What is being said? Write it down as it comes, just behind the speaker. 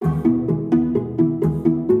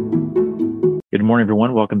morning,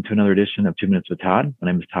 everyone. Welcome to another edition of 2 Minutes with Todd.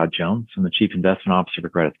 My name is Todd Jones. I'm the Chief Investment Officer for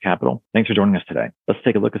Gratis Capital. Thanks for joining us today. Let's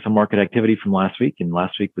take a look at some market activity from last week. And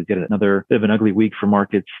last week was yet another bit of an ugly week for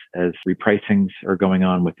markets as repricings are going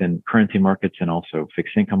on within currency markets and also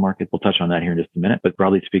fixed income markets. We'll touch on that here in just a minute. But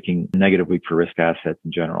broadly speaking, a negative week for risk assets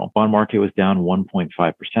in general. Bond market was down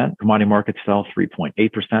 1.5%. Commodity markets fell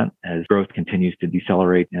 3.8% as growth continues to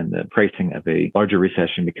decelerate and the pricing of a larger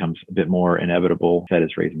recession becomes a bit more inevitable. Fed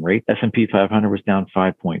is raising rates. S&P 500 was down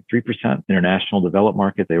 5.3%. International developed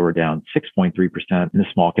market, they were down 6.3%. And the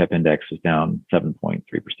small cap index was down 7.3%.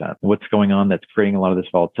 What's going on that's creating a lot of this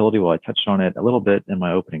volatility? Well, I touched on it a little bit in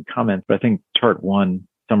my opening comments, but I think chart one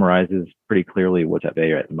summarizes pretty clearly what's at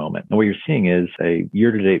bay at the moment. And what you're seeing is a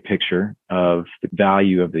year-to-date picture of the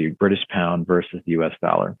value of the British pound versus the US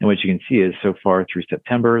dollar. And what you can see is so far through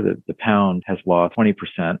September, the pound has lost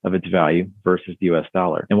 20% of its value versus the US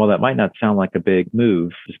dollar. And while that might not sound like a big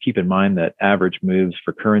move, just keep in mind that average moves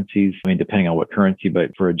for currencies, depending on what currency,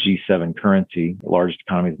 but for a G7 currency, the largest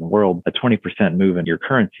economies in the world, a 20% move in your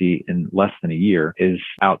currency in less than a year is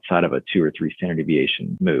outside of a 2 or 3 standard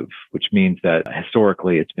deviation move, which means that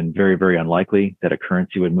historically it's been very, very unlikely that a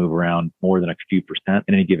currency would move around more than a few percent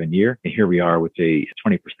in any given year. And here we are with a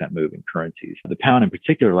 20% move in currencies. The pound in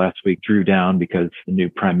particular last week drew down because the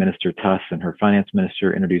new Prime Minister Truss and her finance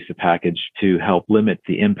minister introduced a package to help limit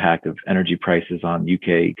the impact of energy prices on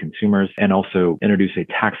UK consumers and also introduce a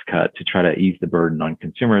tax cut to try to ease the burden on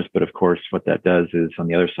consumers. But of course, what that does is on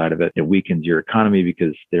the other side of it, it weakens your economy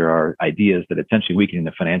because there are ideas that essentially weakening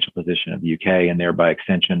the financial position of the UK and thereby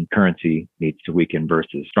extension currency needs to weaken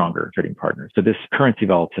versus stronger trading partners. So this currency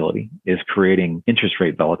volatility is creating interest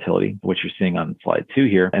rate volatility, which you're seeing on slide 2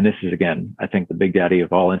 here. And this is, again, I think the big daddy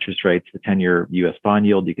of all interest rates, the 10-year US bond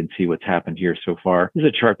yield. You can see what's happened here so far. This is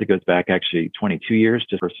a chart that goes back actually 22 years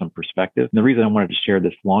just for some perspective. And the reason I wanted to share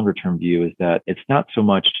this longer term view is that it's not so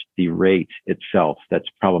much the rate itself that's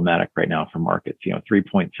problematic right now for markets.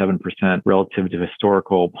 3.7% relative to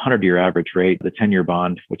historical 100-year average rate, the 10-year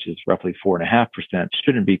bond, which is roughly 4.5%,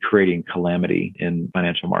 shouldn't be creating calamity in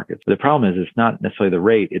financial markets. But the problem is it's not necessarily the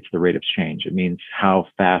rate, it's the rate of change. It means how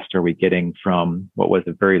fast are we getting from what was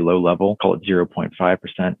a very low level, call it 0.5%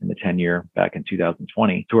 in the 10-year back in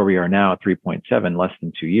 2020 to where we are now at 3.7, less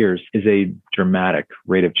than 2 years, is a dramatic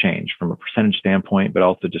rate of change from a percentage standpoint, but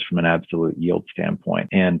also just from an absolute yield standpoint.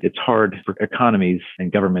 And it's hard for economies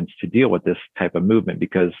and governments to deal with this type of movement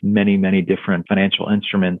because many, many different financial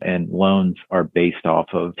instruments and loans are based off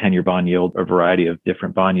of 10-year bond yield, a variety of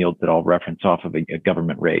different bond yields that all reference off of a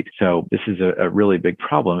government rate. So this is a really big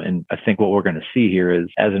problem. And I think what we're going to see here is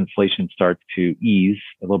as inflation starts to ease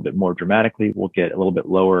a little bit more dramatically, we'll get a little bit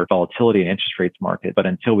lower volatility in interest rates market. But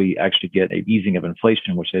until we actually get a easing of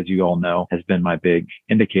inflation, which as you all know has been my big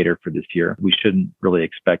indicator for this year, we shouldn't really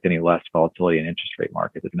expect any less volatility in interest rate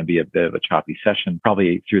market. It's going to be a bit of a choppy session,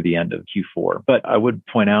 probably through the end of Q4. But I would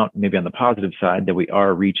point out maybe on the positive side that we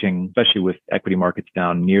are reaching, especially with equity markets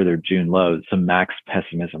down near their June lows, some max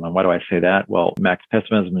pessimism. And why do I say that? Well, max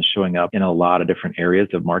pessimism is showing up in a lot of different areas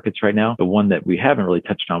of markets right now. The one that we haven't really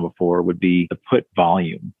touched on before would be the put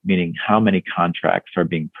volume, meaning how many contracts are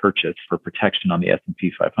being purchased for protection on the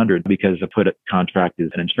S&P 500, because a put contract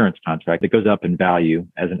is an insurance contract that goes up in value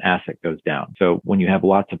as an asset goes down. So when you have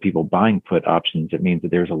lots of people buying put options, it means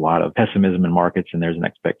that there's a lot of pessimism in markets and there's an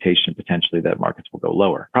expectation potentially that markets will go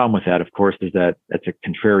lower. Problem with that, of course, is that that's a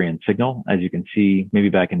contrarian signal. As you can see, maybe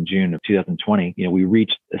back in June of 2020, we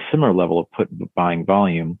reached a similar level of put buying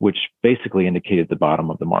volume, which basically indicated the bottom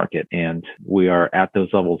of the market. And we are at those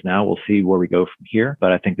levels now. We'll see where we go from here.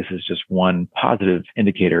 But I think this is just one positive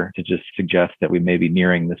indicator to just suggest that we may be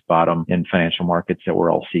nearing this bottom in financial markets that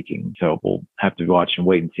we're all seeking. So we'll have to watch and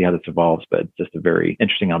wait and see how this evolves. But it's just a very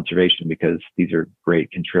interesting observation because these are great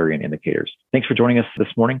contrarian indicators. Thanks for joining us this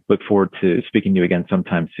morning. Look forward to speaking to you again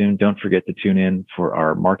sometime soon. Don't forget to tune in for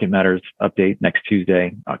our Market Matters update next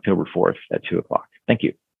Tuesday, October 4th at 2 o'clock. Thank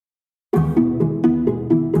you.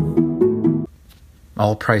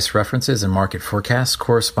 All price references and market forecasts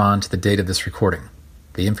correspond to the date of this recording.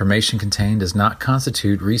 The information contained does not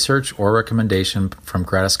constitute research or recommendation from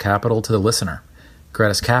Gratis Capital to the listener.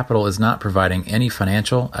 Gratis Capital is not providing any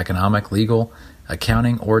financial, economic, legal,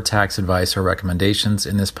 accounting, or tax advice or recommendations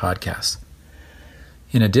in this podcast.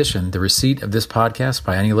 In addition, the receipt of this podcast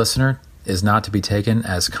by any listener is not to be taken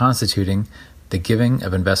as constituting the giving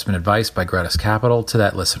of investment advice by Gratis Capital to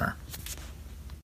that listener.